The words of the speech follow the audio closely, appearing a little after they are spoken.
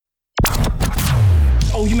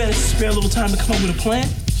Oh, you managed to spare a little time to come up with a plan?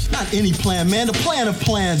 Not any plan, man. The plan of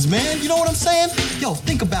plans, man. You know what I'm saying? Yo,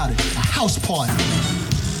 think about it. A house party.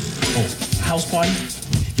 Oh, house party?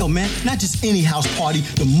 Yo, man, not just any house party.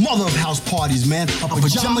 The mother of house parties, man. A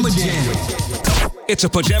pajama jam. It's a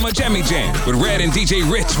Pajama Jammy Jam with Red and DJ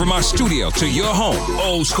Ritz from our studio to your home.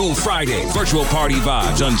 Old School Friday, virtual party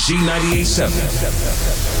vibes on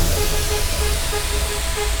G98.7.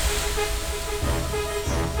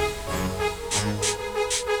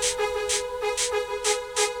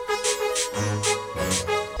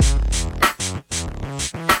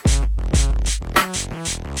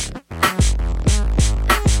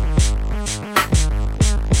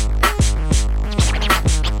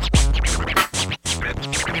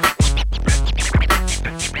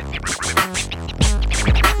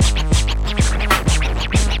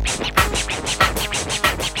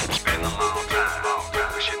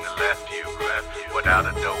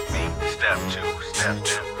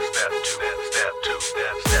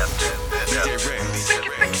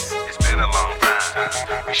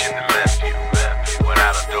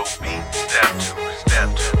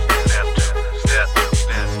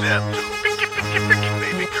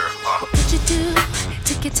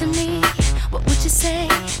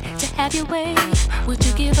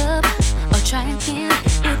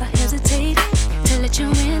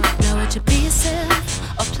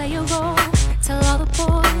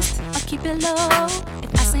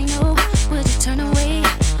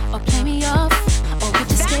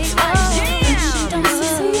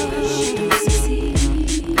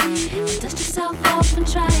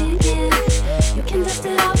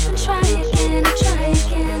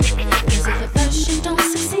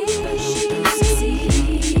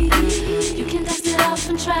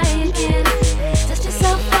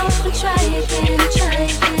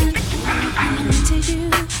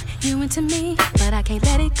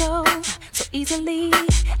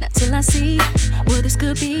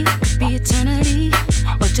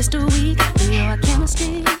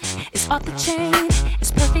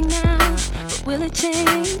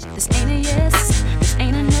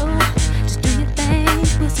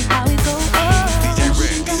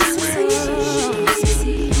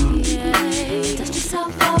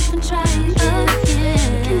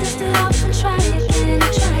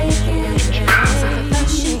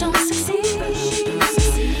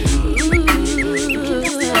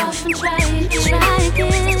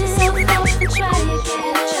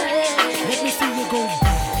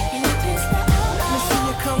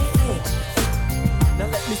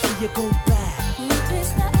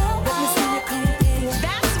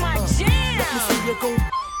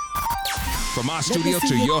 Studio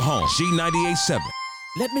to your home, G98.7.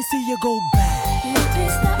 Let me see you go back.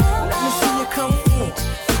 Let me see you come in.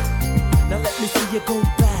 Now let me see you go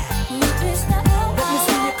back. Let me see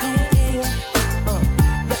you come in.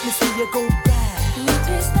 Let me see you go back. Let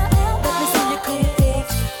me see you come in.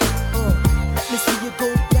 Let me see you go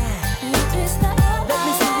back. Let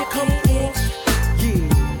me see you come in.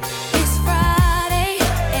 Yeah. It's Friday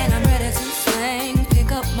and I'm ready to swing.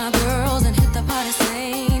 Pick up my girls and hit the party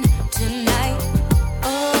scene tonight.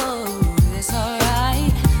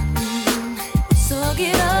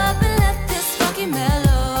 Get up and let this funky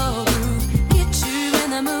mellow groove get you in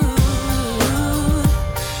the mood.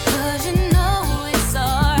 'Cause you know it's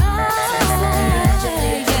alright.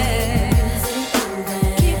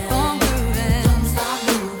 Yeah. Keep on grooving. Don't stop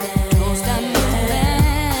moving. Don't stop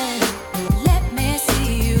moving. Let me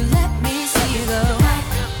see you go back,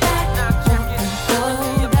 back, jump and go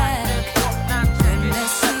back. Let me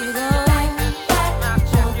see you go back, back,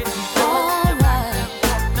 jump and all right.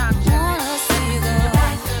 Wanna see you go.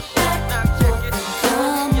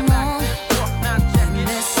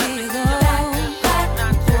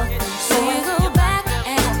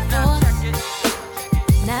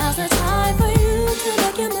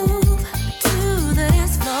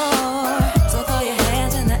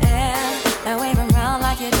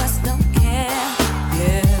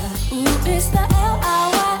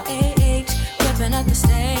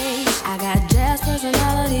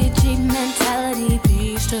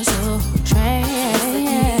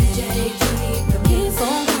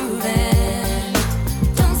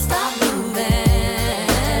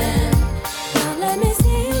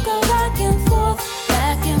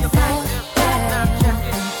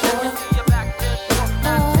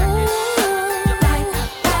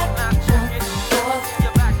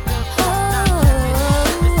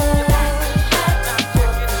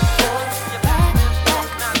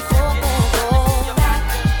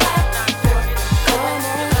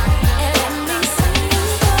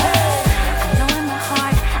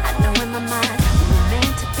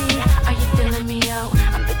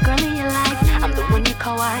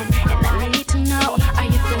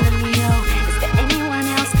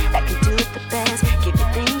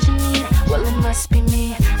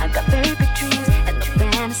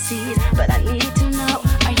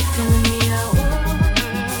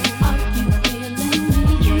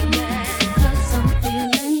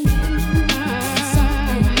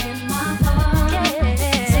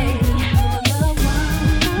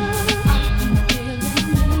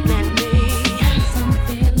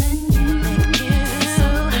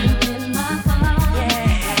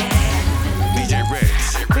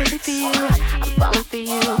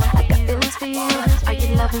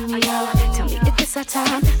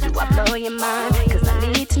 blow your mind, cause I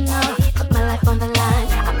need to know. Put my life on the line,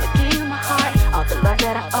 I'ma give you my heart, all the love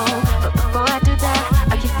that I owe. But before I do that,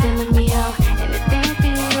 are you feeling me, yo? Anything for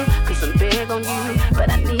you, cause I'm big on you.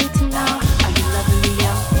 But I need to know, are you loving me,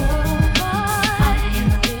 yo?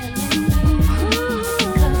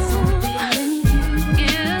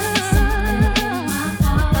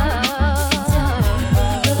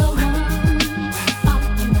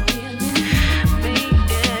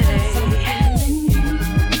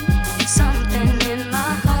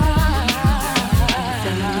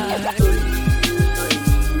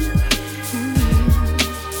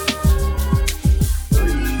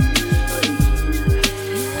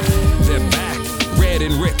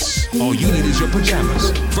 All you need is your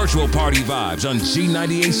pajamas. Virtual party vibes on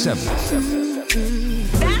G98.7.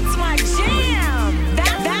 That's my jam.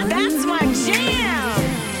 That's my jam.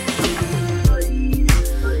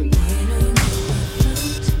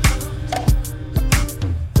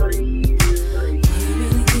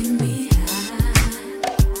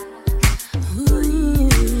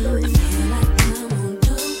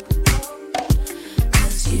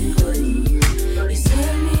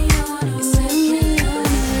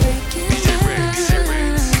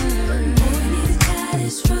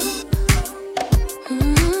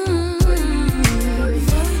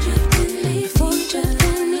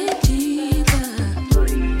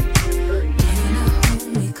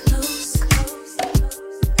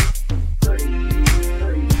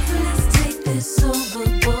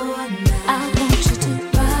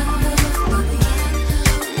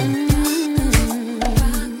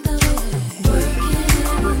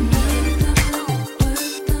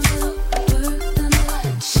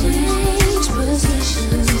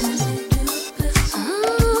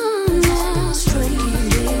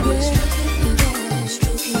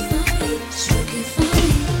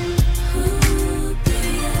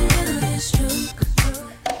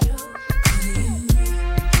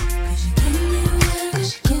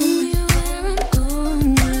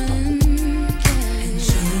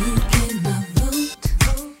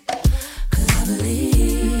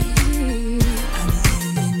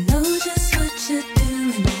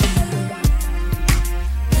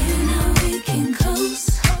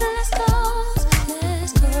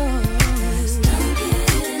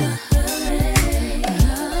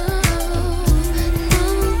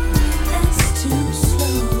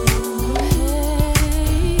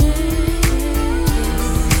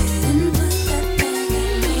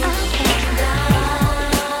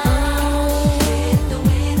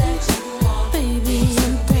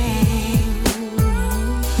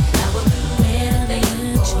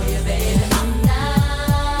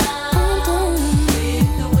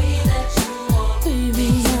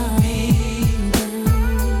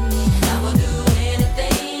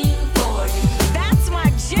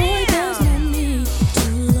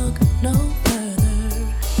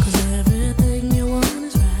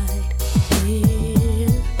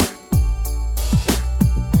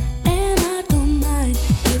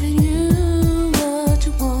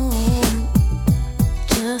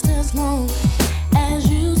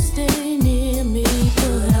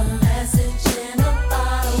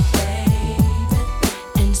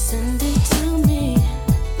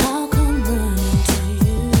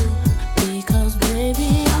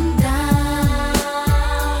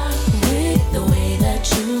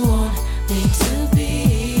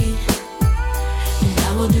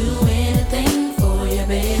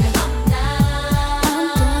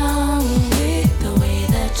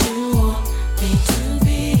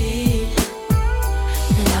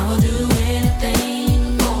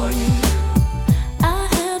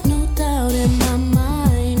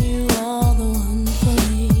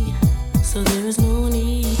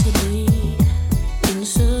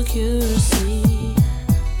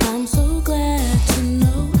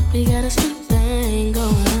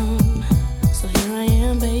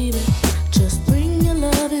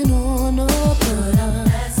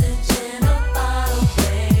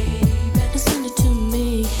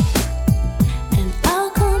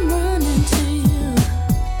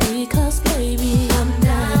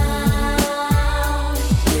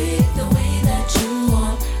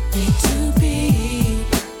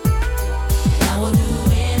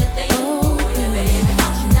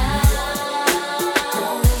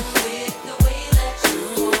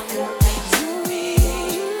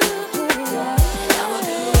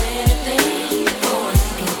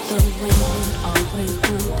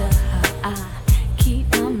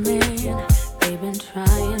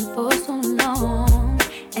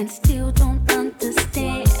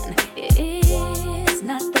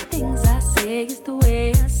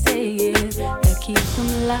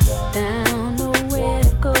 locked down, nowhere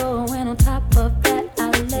to go, and on top of that, I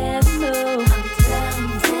let him know.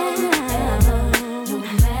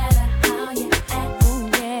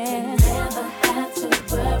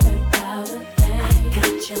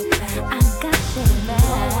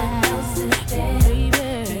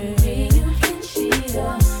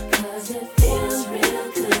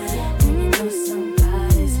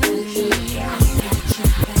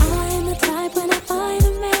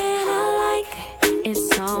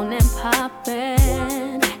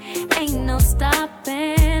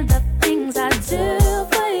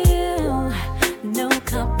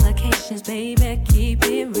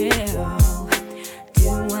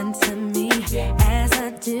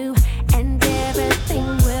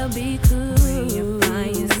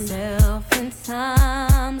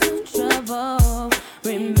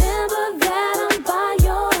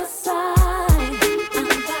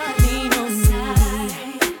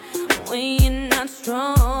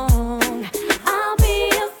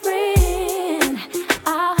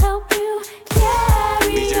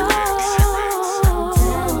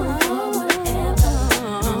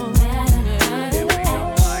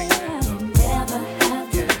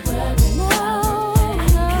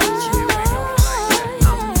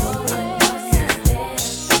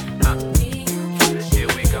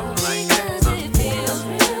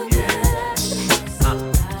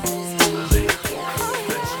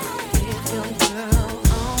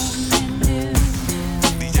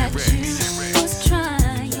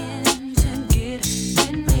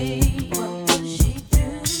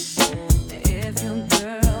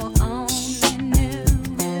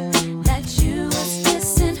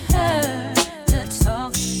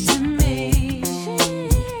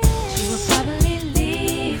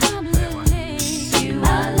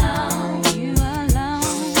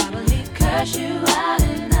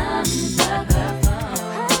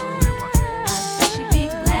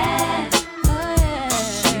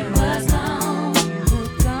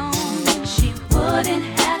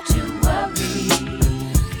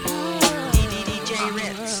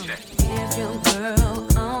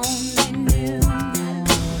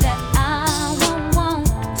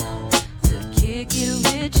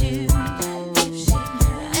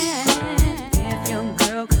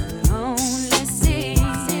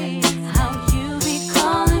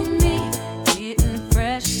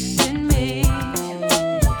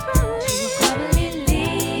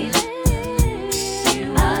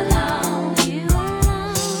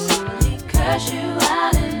 Search you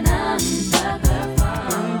out and unplug her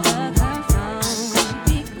phone.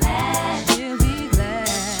 She'll be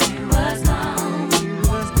glad she was gone.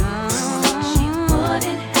 She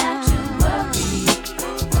wouldn't have to worry.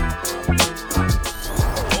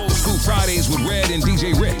 Old School Fridays with Red and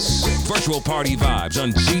DJ Ritz. Virtual party vibes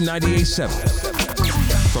on G98.7.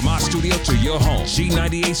 From our studio to your home,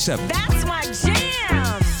 G98.7. That's my jam.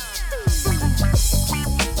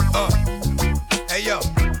 Hey yo,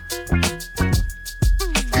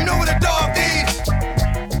 you know what a dog needs? Do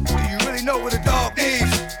you really know what a dog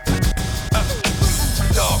needs?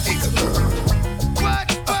 Dog needs a what?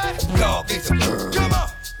 Dog needs a come on,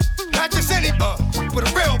 not just any but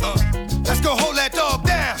a real Let's go hold that dog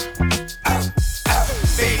down.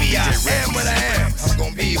 Baby, I am what I am. I'm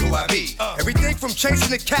gonna be who I be. Everything from chasing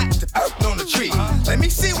the cat to on the tree. Let me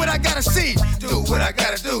see what I gotta see. Do what I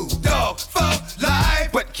gotta do. Dog, fuck, lie,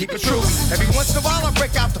 but keep it true. Every once in a while I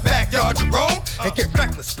break out the backyard to roam and get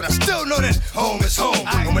reckless, but I still know that home is home.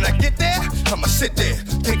 And when I get there, I'ma sit there,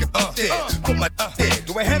 take it up there, put my there.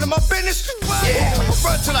 Do I handle my business? Yeah, I'ma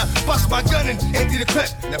run till I bust my gun and empty the clip.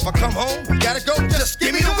 And if I come home, you gotta go, just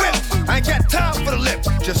give me the whip. I ain't got time for the lip,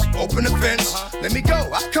 just open the fence. Let me go,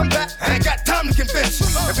 I come back, I ain't got time to convince.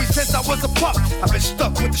 Ever since I was a pup, I've been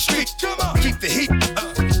stuck with the street. Keep the heat,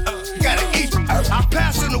 you gotta eat. I'll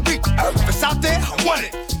pass in a week. If it's out there, I want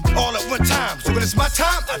it. All at one time. So when it's my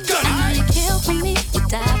time, I've done it. I know you kill for me, you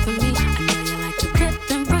die for me. I know you like to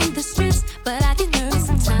grip and run the streets, but I get nervous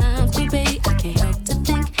sometimes, baby. I can't help to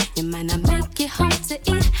think you might not make it home to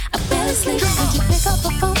eat. I barely sleep. Could you pick up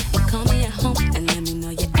a phone and call me at home and let me know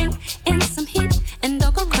you ain't in some heat? And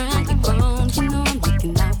don't go crying, you're grown. You know I'm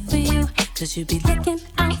looking out for you, 'cause you be looking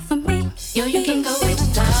out for me. Yo, you can go with the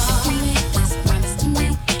dog. You make this promise to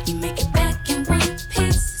me. You make it back in one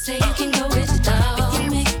piece. Say you can go with the dog. You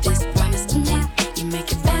make this promise to me. You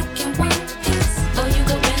make it back in one piece. Oh, you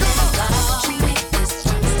go with the dog. You make this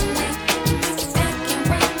promise to me. You make it back in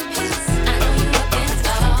one piece. I know you up in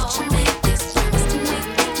dog. You make this promise to me.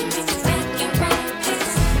 You make it back in one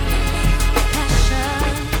piece. Passion,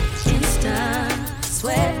 instant,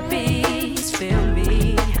 sweat beats, feel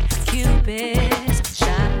me. Cupid,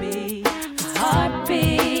 shot me. My heart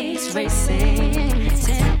beats racing.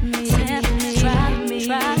 Tempt me, try me.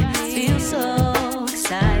 Feel so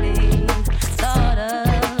exciting. Thought of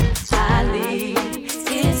highly.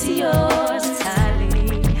 It's yours entirely.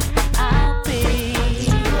 I'll be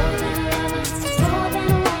more than a lover, more than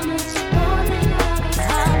a woman, more than a lover.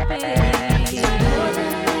 I'll be more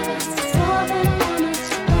than a lover, more than a woman,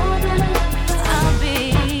 more than a lover.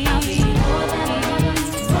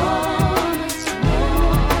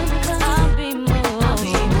 I'll be more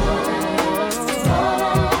than a lover, more.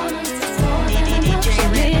 I'll be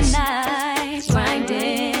midnight,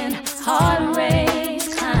 grinding, heart race,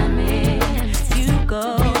 climbing. You go,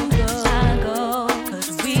 I go, 'cause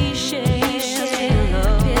we share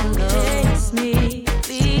pillows. Kiss me,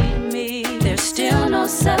 feed me. There's still no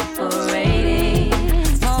separating.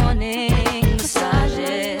 Morning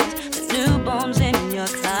massages, the newborns in your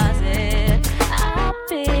closet. I'll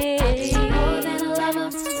be more than a lover,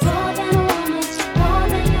 more than a woman, more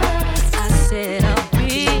than a lover. I said I'll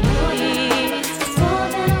be more than a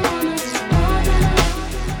woman, more than a lover.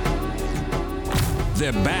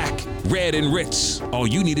 They're back. Red and Ritz. All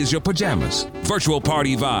you need is your pajamas. Virtual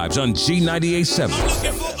party vibes on G98.7.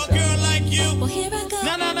 Looking for a girl like you. Well, here I go.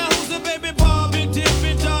 Nah, who's the baby bobbing,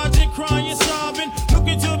 dipping, dodging, crying, sobbing?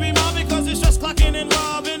 Looking to be mine because it's just clocking and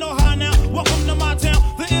robbing. Oh, hi now, welcome to my town,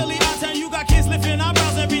 the illy town. You got kids lifting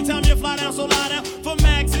eyebrows every time you fly down, so lie down. For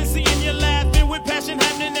Max and seeing you laughing with passion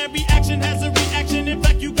happening. Every action has a reaction. In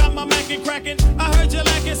fact, you got my Mac and cracking. I heard you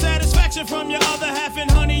lacking satisfaction from your other half,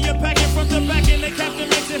 and honey, you're packing front to back, and the captain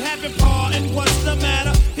makes it happen. Paul, and what's the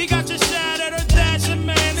matter? He got you shattered, or dash your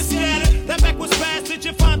man is scattered. That back was fast, did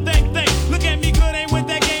you find thing? Look at me good, ain't with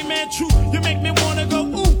that game, man. True, you make me wanna go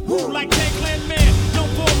ooh like Tank man. Don't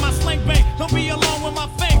fall my slang bang, don't be alone with my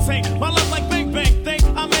fangs hang. My love like bang bang, think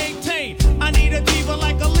I maintain. I need a diva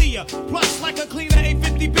like Aaliyah, plus like a cleaner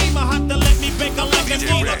 850 Beamer. Have to let me bake a like a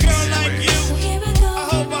diva girl like you. So here I go.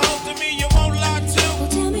 I hope to me you won't lie too. Well,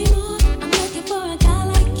 tell me more. I'm looking for a guy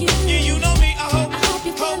like you. Yeah, you know me. I hope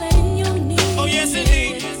you feel it in your knees. Oh yes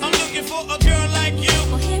indeed, I'm looking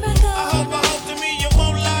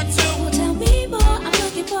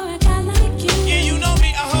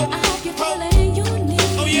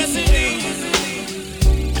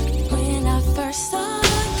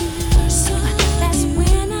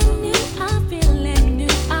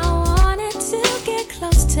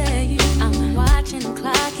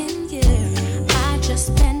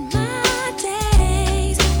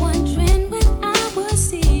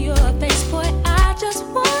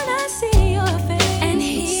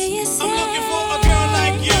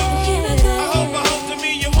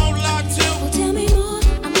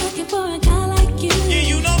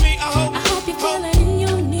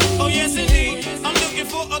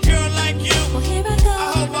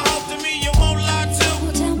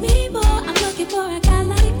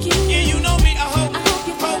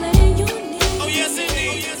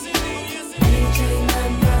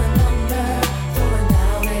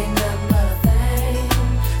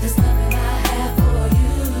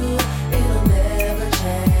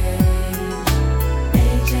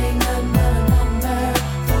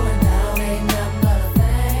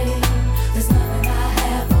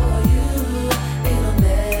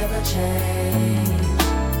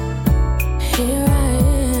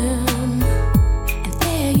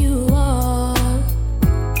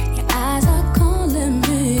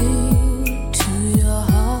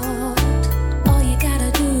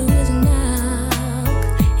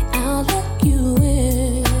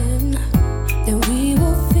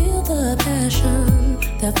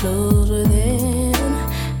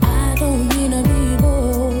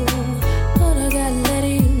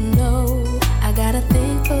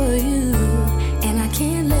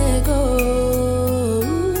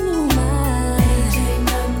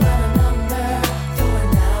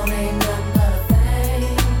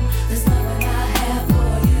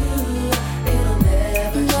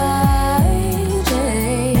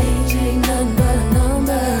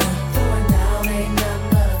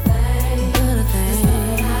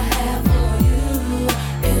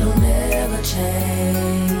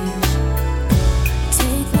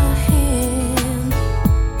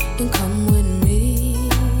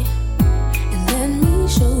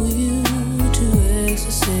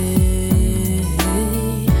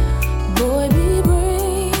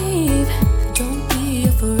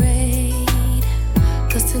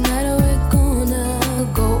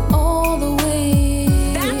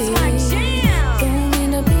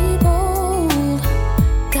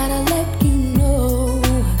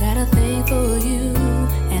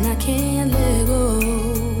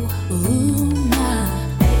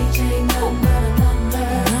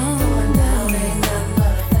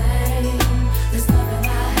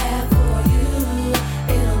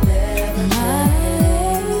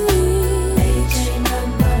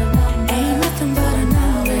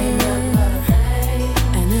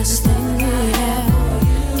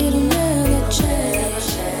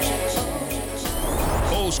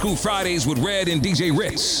Fridays with Red and DJ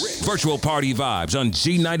Ritz. Virtual Party Vibes on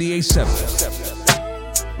G98.7.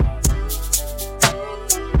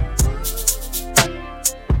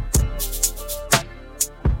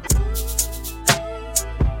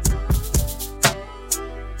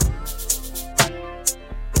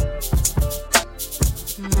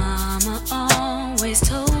 Mama always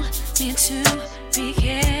told me to be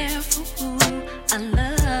careful who I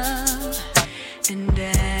love, and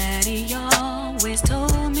Daddy always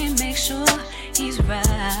told me make sure he's right.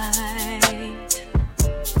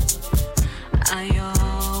 I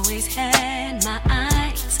always had my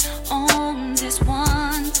eyes on this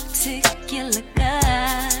one particular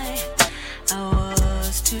guy. I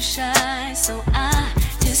was too shy, so I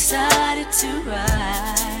decided to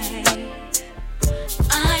write.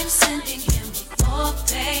 I'm sending him a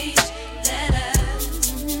 4-page letter,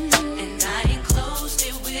 and I enclosed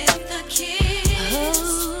it with a kiss. And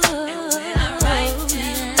when I write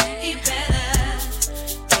him, he better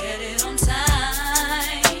get it on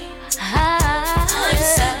time. I'm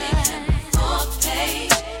sending him a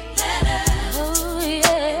 4-page letter,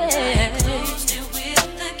 and I enclosed it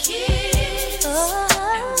with a kiss. And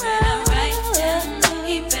when I write him,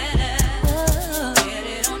 he better get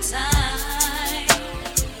it on time.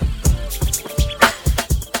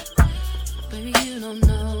 Baby, you don't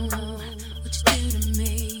know what you do to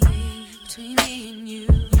me. Between me and you,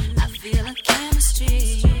 I feel a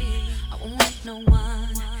chemistry. I won't let no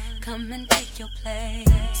one come and take your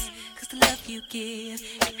place. 'Cause the love you give,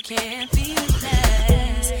 it can't be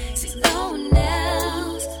replaced. See, no one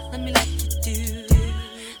else, let me let you do.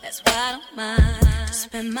 That's why I don't mind to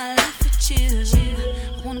spend my life with you.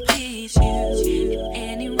 I wanna please you in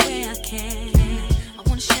any way I can. I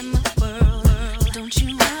wanna share my world. Don't you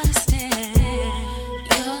understand?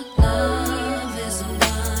 Your love is a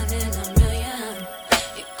one in a million.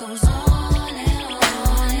 It goes on and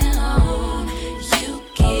on and on. You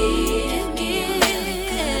give me a really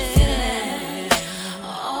good feeling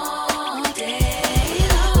all day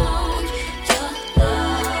long. Your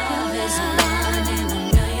love is a one in a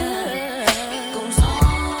million. It goes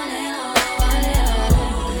on and on and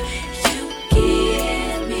on. You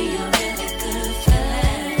give me a really good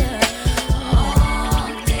feeling all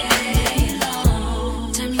day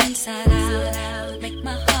long. Turn me inside out, make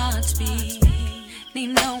my heart speed.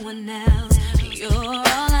 Need no one else, you're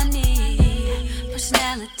all I need.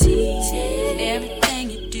 Personality, everything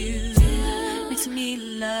you do makes me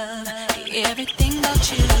love everything about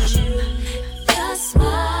you. Your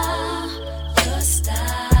smile, your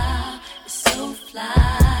style is so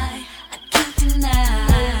fly, I can't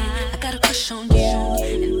deny. I got a crush on you,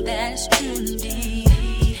 and that is true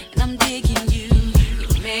indeed. And I'm digging you, you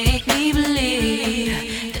make me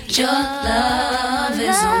believe that your love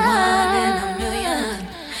is a one in a million.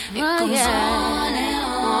 It goes on and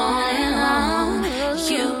on and on.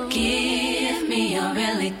 You give me a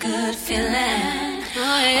really good feeling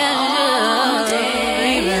all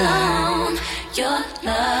day long. Your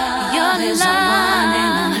love is a